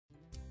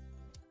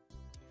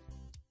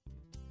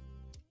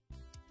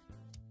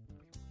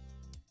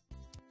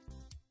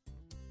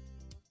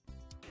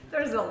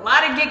There's a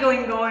lot of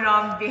giggling going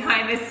on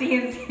behind the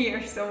scenes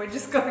here, so we're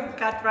just going to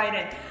cut right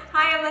in.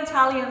 Hi, I'm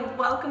Natalia and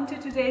welcome to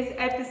today's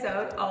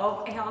episode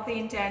of A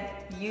Healthy Intent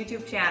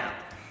YouTube channel.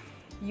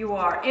 You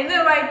are in the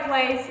right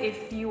place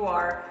if you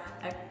are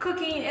a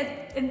cooking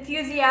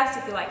enthusiast,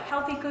 if you like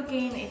healthy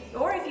cooking,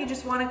 or if you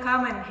just want to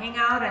come and hang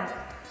out and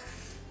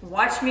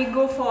watch me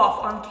goof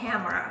off on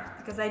camera,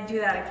 because I do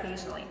that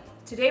occasionally.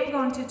 Today we're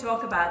going to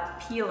talk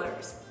about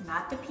peelers,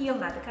 not the peel,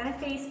 not the kind of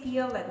face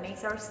peel that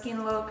makes our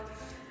skin look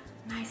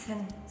nice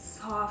and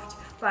soft,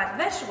 but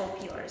vegetable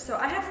peelers. So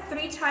I have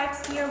three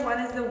types here. One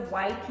is the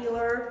Y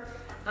peeler.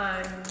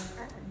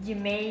 You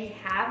may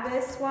have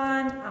this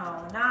one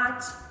or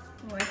not.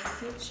 You might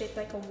see it shaped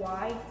like a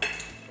Y.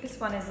 This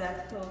one is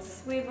a little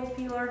swivel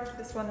peeler.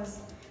 This one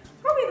is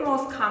probably the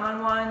most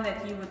common one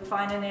that you would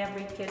find in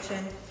every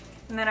kitchen.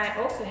 And then I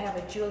also have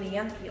a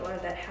julienne peeler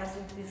that has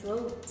these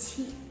little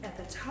teeth at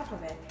the top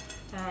of it.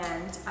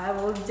 And I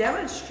will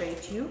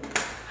demonstrate you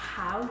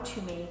how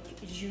to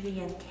make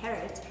julienne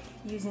carrot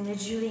using the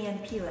julienne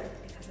peeler,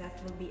 because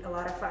that will be a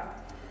lot of fun.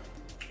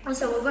 And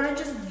so we're gonna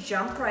just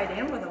jump right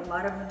in with a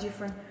lot of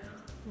different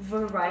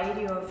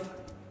variety of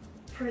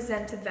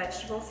presented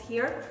vegetables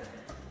here.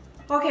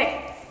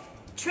 Okay,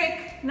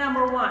 trick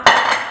number one.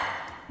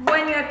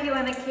 When you are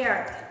peeling a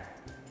carrot,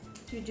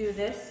 you do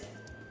this.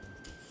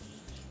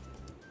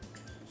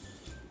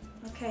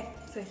 Okay,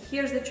 so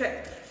here's the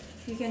trick.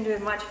 You can do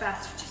it much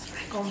faster just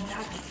by going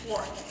back and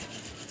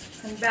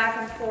forth. And back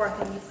and forth,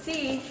 and you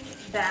see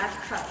that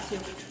cuts you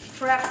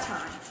prep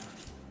time.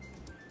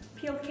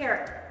 Peeled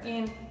carrot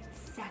in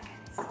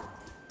seconds.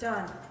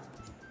 Done.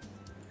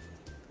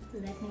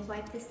 Let me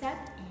wipe this up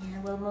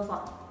and we'll move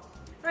on.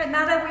 All right,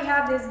 now that we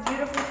have this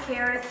beautiful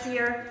carrot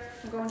here,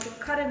 I'm going to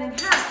cut it in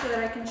half so that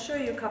I can show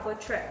you a couple of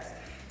tricks.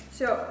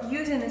 So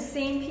using the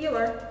same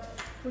peeler,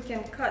 we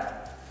can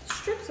cut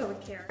strips of a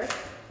carrot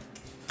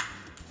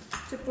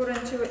to put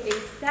into a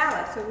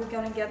salad. So we're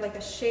gonna get like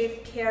a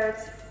shaved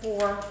carrots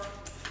for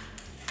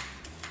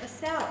a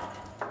salad.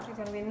 They're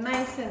gonna be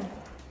nice and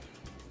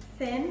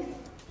thin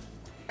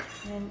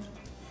and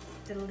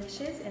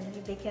delicious, and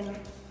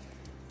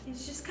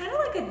it's just kind of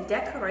like a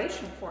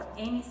decoration for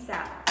any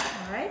salad.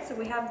 All right, so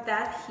we have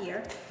that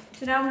here.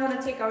 So now I'm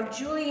gonna take our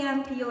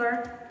julienne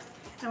peeler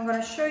and I'm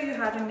gonna show you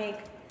how to make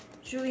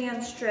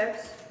julienne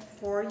strips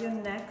for your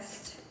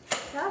next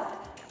salad.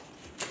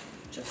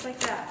 Just like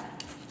that.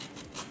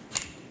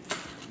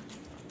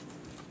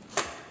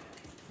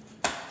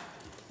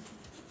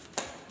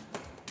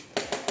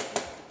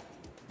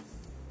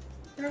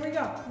 There we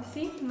go. You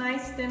see?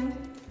 Nice thin,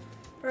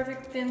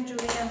 perfect thin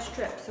julienne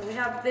strip. So we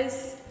have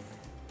this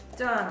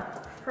done.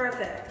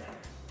 Perfect.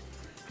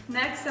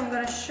 Next, I'm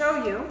going to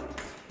show you.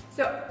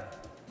 So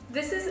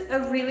this is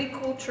a really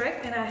cool trick,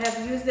 and I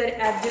have used it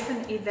at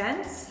different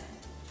events.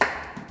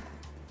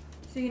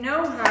 So you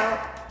know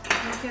how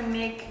you can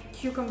make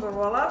cucumber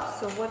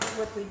roll-ups. So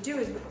what we do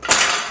is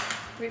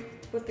we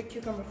put the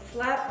cucumber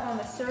flat on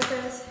the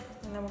surface,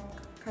 and then we're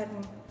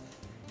cutting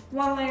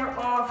one layer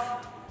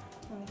off.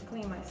 Let me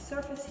clean my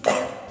surface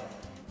here.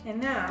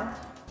 And now,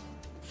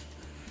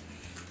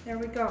 there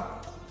we go.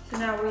 So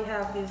now we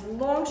have these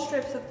long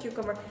strips of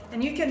cucumber,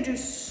 and you can do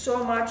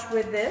so much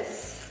with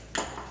this.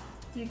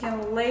 You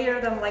can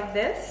layer them like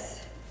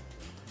this.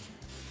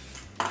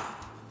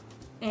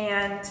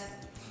 And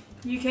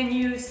you can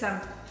use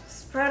some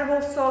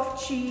spreadable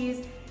soft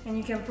cheese, and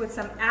you can put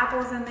some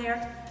apples in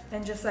there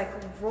and just like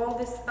roll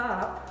this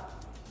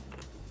up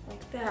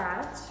like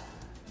that.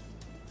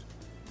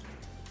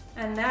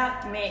 And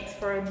that makes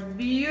for a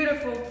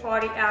beautiful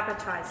party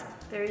appetizer.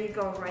 There you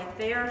go, right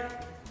there.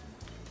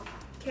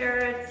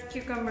 Carrots,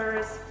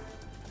 cucumbers,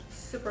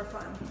 super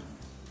fun.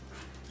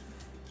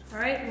 All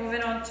right,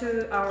 moving on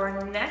to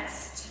our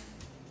next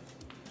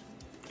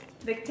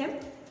victim,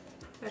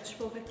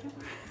 vegetable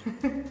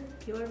victim,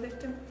 peeler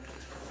victim.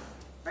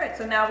 All right,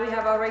 so now we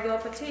have our regular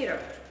potato.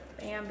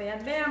 Bam,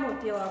 bam, bam, we'll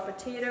peel our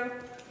potato.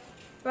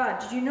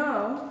 But did you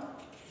know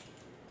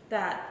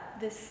that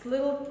this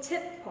little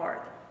tip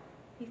part,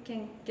 you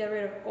can get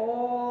rid of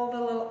all the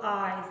little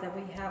eyes that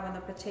we have on the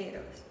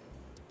potatoes.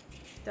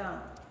 Done.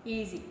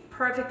 Easy.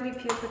 Perfectly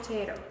peeled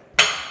potato.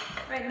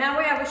 Right, now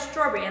we have a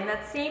strawberry, and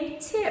that same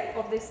tip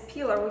of this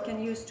peeler we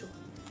can use to.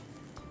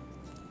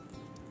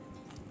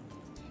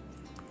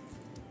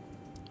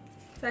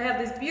 So I have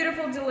this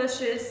beautiful,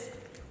 delicious,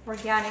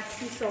 organic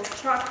sea salt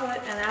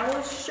chocolate, and I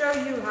will show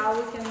you how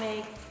we can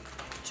make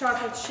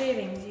chocolate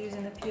shavings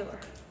using the peeler,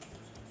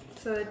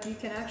 so that you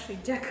can actually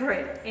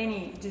decorate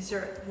any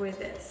dessert with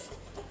this.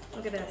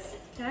 Look at this.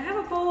 Can I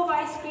have a bowl of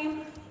ice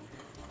cream?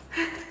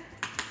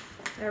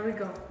 There we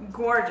go.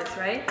 Gorgeous,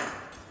 right?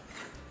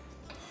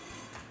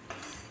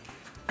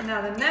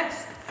 Now the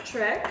next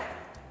trick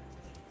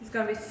is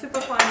going to be super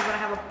fun. You're going to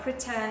have a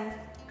pretend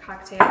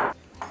cocktail.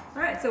 All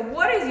right, so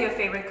what is your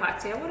favorite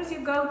cocktail? What is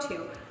your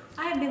go-to?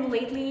 I have been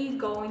lately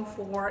going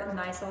for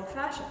nice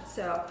old-fashioned.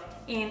 So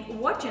in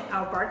watching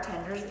our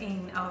bartenders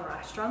in our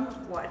restaurant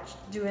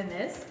doing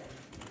this,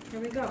 here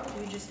we go.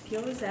 You just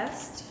peel the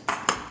zest.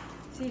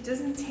 See, it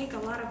doesn't take a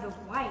lot of the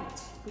white,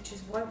 which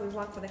is what we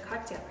want for the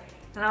cocktail.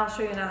 And I'll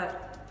show you another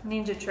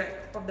ninja trick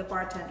of the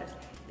bartenders.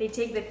 They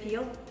take the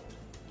peel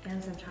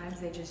and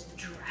sometimes they just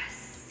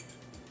dress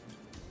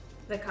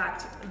the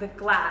cocktail, the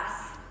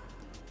glass,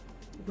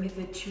 with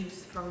the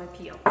juice from the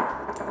peel.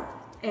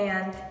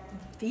 And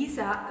these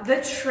are the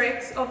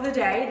tricks of the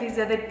day. These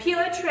are the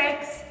peeler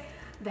tricks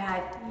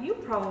that you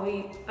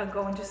probably are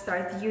going to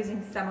start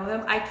using some of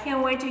them. I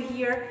can't wait to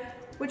hear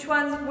which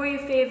ones were your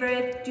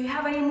favorite. Do you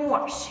have any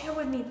more? Share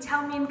with me,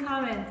 tell me in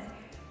comments.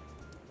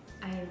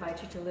 I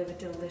invite you to live a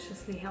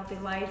deliciously healthy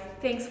life.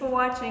 Thanks for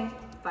watching.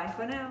 Bye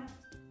for now.